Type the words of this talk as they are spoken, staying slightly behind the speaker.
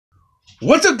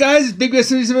What's up, guys? It's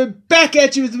BigBear77 back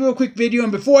at you with a real quick video.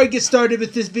 And before I get started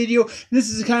with this video, this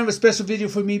is kind of a special video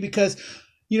for me because,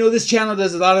 this channel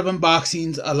does a lot of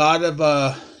unboxings, a lot of,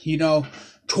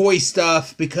 toy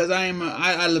stuff because I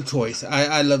love toys.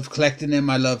 I love collecting them.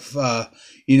 I love,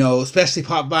 especially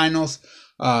pop vinyls.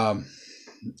 And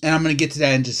I'm going to get to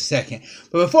that in just a second.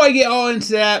 But before I get all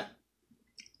into that,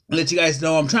 I'll let you guys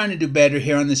know I'm trying to do better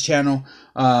here on this channel.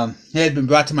 It has been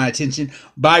brought to my attention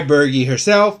by Bergie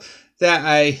herself that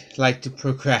I like to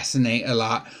procrastinate a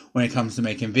lot when it comes to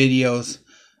making videos.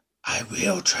 I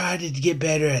will try to get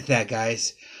better at that,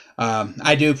 guys.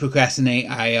 I do procrastinate.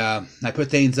 I put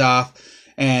things off.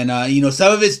 And,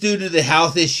 some of it's due to the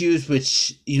health issues,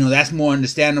 which, that's more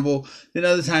understandable. Then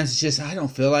other times it's just I don't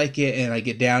feel like it and I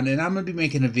get down. And I'm going to be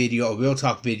making a real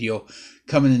talk video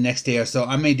coming the next day or so.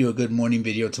 I may do a good morning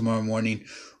video tomorrow morning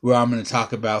where I'm going to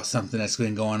talk about something that's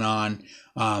been going on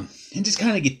and just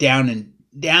kind of get down and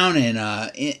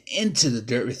into the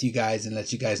dirt with you guys and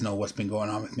let you guys know what's been going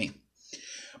on with me.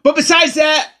 But besides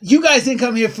that, you guys didn't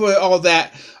come here for all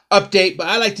that update, but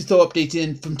I like to throw updates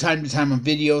in from time to time on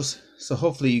videos. So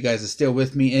hopefully you guys are still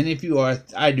with me. And if you are,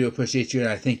 I do appreciate you and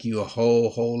I thank you a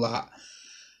whole lot.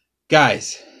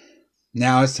 Guys,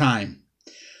 now it's time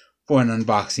for an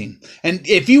unboxing. And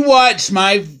if you watch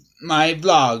my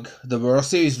vlog, the World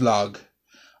Series vlog,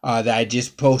 that I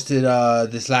just posted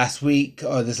this last week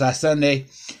or this last Sunday,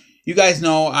 you guys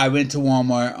know I went to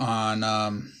Walmart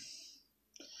on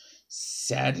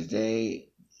Saturday,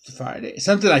 Friday,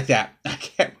 something like that. I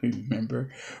can't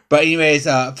remember. But anyways,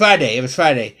 Friday. It was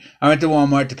Friday. I went to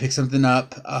Walmart to pick something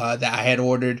up that I had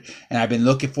ordered, and I've been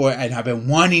looking for it, and I've been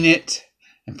wanting it,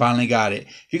 and finally got it.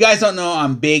 If you guys don't know,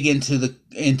 I'm big into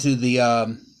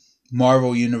the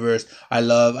Marvel universe. I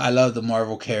love the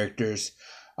Marvel characters.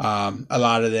 A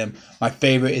lot of them. My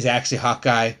favorite is actually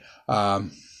Hawkeye.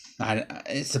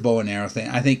 It's the bow and arrow thing.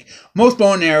 I think most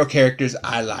bow and arrow characters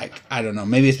I like. I don't know.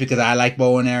 Maybe it's because I like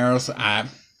bow and arrows.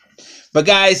 But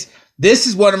guys, this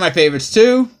is one of my favorites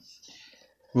too.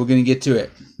 We're going to get to it.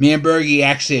 Me and Bergie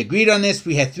actually agreed on this.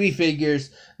 We had 3 figures.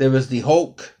 There was the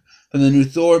Hulk from the new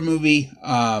Thor movie,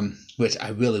 which I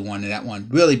really wanted that one.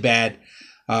 Really bad.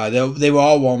 They were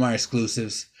all Walmart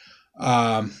exclusives.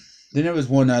 Then there was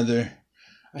one other.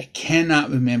 I cannot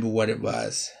remember what it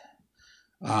was.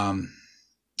 And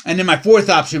then my 4th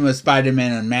option was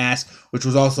Spider-Man Unmasked, which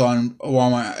was also on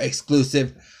Walmart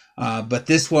exclusive. But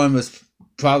this one was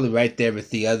probably right there with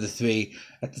the other 3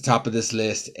 at the top of this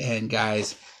list. And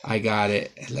guys, I got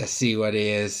it. Let's see what it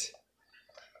is.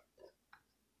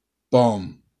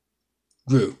 Boom.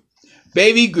 Groot.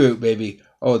 Baby Groot, baby.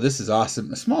 Oh, this is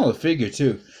awesome. A smaller figure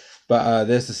too. But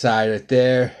there's the side right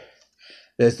there.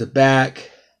 There's the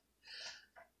back.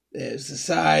 There's the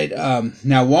side.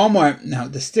 Now Walmart. Now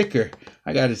the sticker.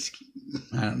 I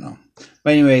don't know.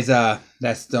 But anyways,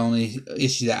 that's the only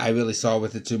issue that I really saw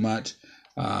with it too much.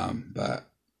 But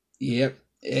yep,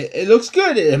 it looks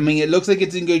good. I mean, it looks like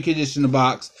it's in good condition. The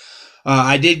box.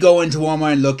 I did go into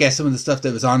Walmart and look at some of the stuff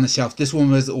that was on the shelf. This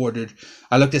one was ordered.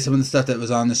 I looked at some of the stuff that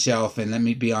was on the shelf, and let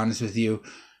me be honest with you,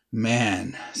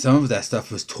 man, some of that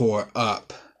stuff was tore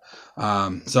up.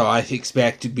 So I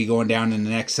expect to be going down in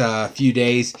the next few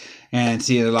days and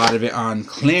seeing a lot of it on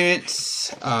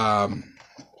clearance.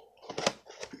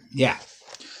 Yeah.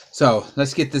 So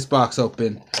let's get this box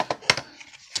open,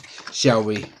 shall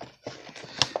we?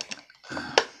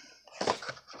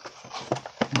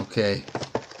 Okay.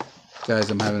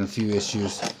 Guys, I'm having a few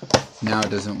issues. Now it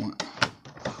doesn't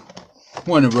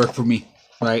want to work for me,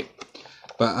 right?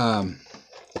 But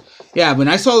yeah, when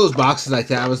I saw those boxes like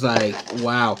that, I was like,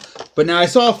 wow. But now I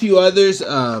saw a few others,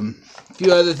 a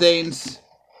few other things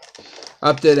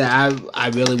up there that I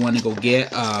really want to go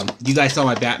get. You guys saw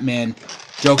my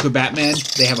Joker Batman.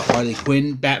 They have a Harley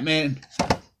Quinn Batman.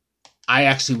 I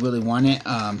actually really want it.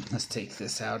 Let's take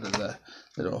this out of the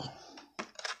little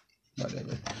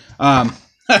whatever.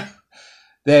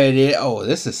 There it is. Oh,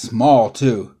 this is small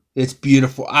too. It's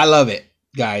beautiful. I love it,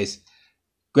 guys.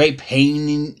 Great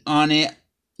painting on it.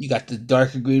 You got the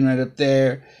darker green right up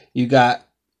there. You got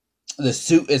the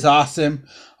suit is awesome.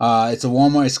 It's a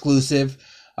Walmart exclusive.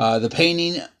 The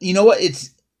painting, you know what?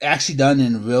 It's actually done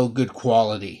in real good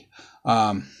quality.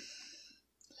 And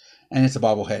it's a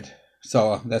bobblehead.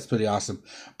 So that's pretty awesome.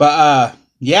 But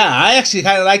yeah, I actually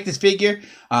kind of like this figure.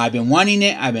 I've been wanting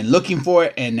it. I've been looking for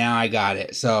it, and now I got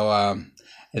it. So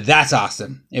that's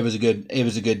awesome. It was a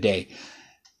good day.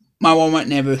 My Walmart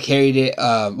never carried it.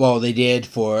 Well, they did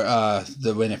for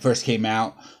when it first came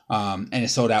out, and it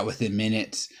sold out within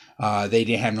minutes. They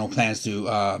didn't have no plans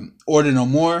to order no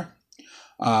more.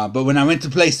 But when I went to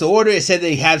place the order, it said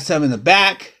they have some in the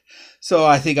back. So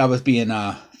I think I was being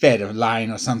fed a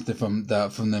line or something from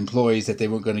the employees that they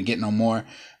weren't going to get no more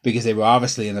because they were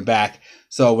obviously in the back.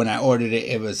 So when I ordered it,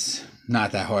 it was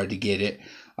not that hard to get it.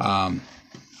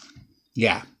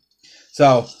 Yeah.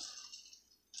 So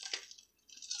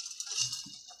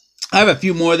I have a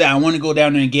few more that I want to go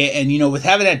down there and get. And, you know, with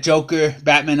having that Joker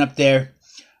Batman up there,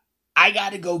 I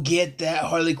got to go get that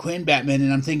Harley Quinn Batman.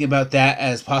 And I'm thinking about that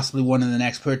as possibly one of the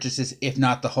next purchases. If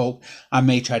not the Hulk, I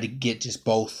may try to get just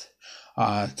both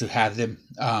to have them.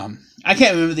 I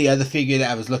can't remember the other figure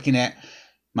that I was looking at.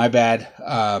 My bad.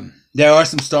 There are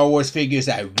some Star Wars figures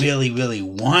that I really, really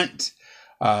want.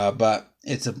 But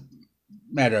it's a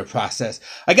matter of process.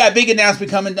 I got a big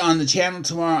announcement coming on the channel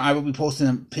tomorrow. I will be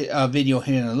posting a video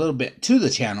here in a little bit to the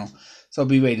channel, so I'll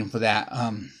be waiting for that.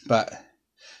 But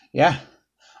yeah,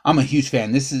 I'm a huge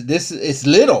fan. This is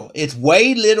little. It's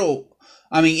way little.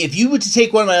 I mean, if you were to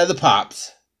take one of my other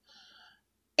pops,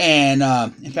 and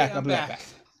in fact, I'll be right back,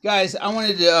 guys. I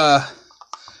wanted to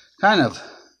kind of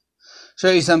show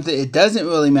you something. It doesn't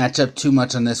really match up too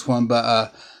much on this one,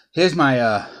 but here's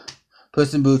my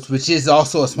Puss in Boots, which is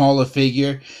also a smaller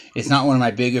figure. It's not one of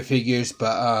my bigger figures,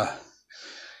 but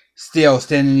still,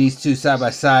 standing these two side by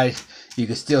side, you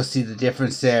can still see the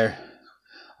difference there.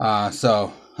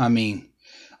 So, I mean,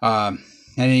 and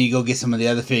then you go get some of the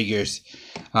other figures.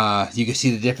 You can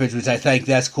see the difference, which I think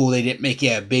that's cool. They didn't make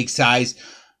it a big size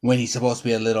when he's supposed to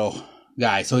be a little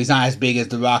guy. So he's not as big as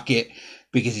the Rocket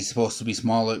because he's supposed to be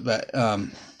smaller, but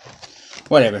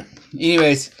whatever.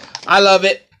 Anyways, I love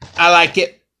it. I like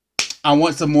it. I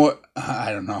want some more.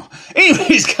 I don't know.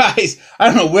 Anyways, guys, I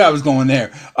don't know where I was going there.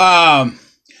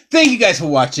 Thank you guys for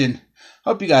watching.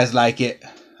 Hope you guys like it.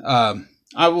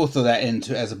 I will throw that in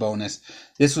as a bonus.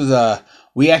 This was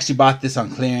we actually bought this on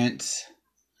clearance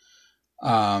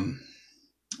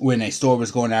when a store was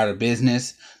going out of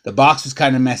business. The box was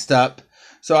kind of messed up.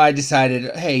 So I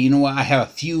decided, hey, you know what? I have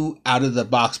a few out of the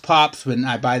box pops when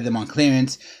I buy them on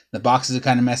clearance. The boxes are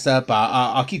kind of messed up.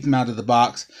 I'll keep them out of the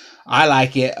box. I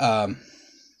like it.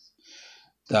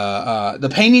 The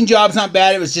painting job's not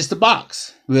bad. It was just a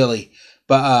box, really.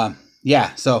 But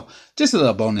yeah, so just a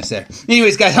little bonus there.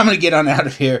 Anyways, guys, I'm gonna get on out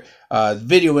of here. The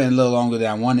video went a little longer than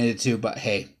I wanted it to, but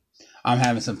hey, I'm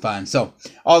having some fun. So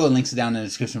all the links are down in the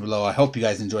description below. I hope you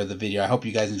guys enjoyed the video. I hope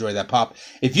you guys enjoyed that pop.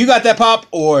 If you got that pop,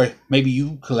 or maybe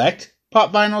you collect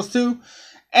pop vinyls too,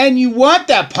 and you want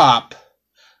that pop,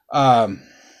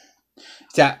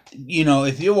 that, you know,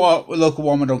 if your local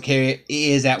Walmart don't carry it, it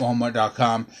is at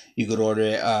Walmart.com. You could order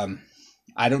it.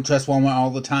 I don't trust Walmart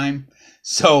all the time,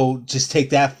 so just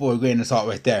take that for a grain of salt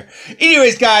right there.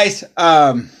 Anyways, guys,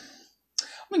 I'm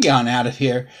gonna get on out of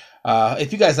here.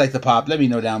 If you guys like the pop, let me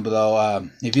know down below.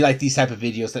 If you like these type of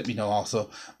videos, let me know also.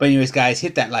 But anyways, guys,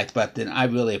 hit that like button. I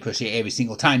really appreciate every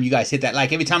single time you guys hit that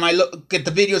like. Every time I look at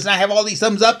the videos and I have all these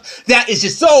thumbs up, that is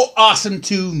just so awesome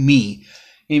to me.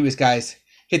 Anyways, guys,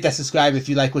 hit that subscribe if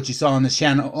you like what you saw on this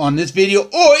channel, on this video,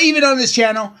 or even on this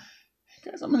channel.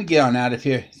 Guys, I'm going to get on out of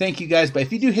here. Thank you, guys. But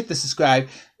if you do hit the subscribe,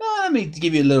 let me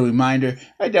give you a little reminder.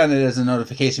 Right down there, there's a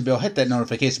notification bell. Hit that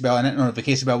notification bell, and that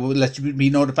notification bell will let you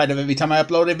be notified of every time I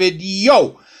upload a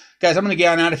video. Guys, I'm going to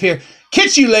get on out of here.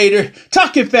 Catch you later.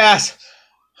 Talking fast.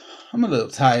 I'm a little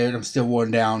tired. I'm still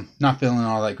worn down. Not feeling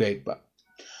all that great, but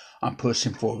I'm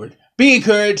pushing forward. Be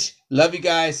encouraged. Love you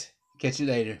guys. Catch you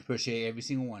later. Appreciate every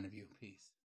single one of you. Peace.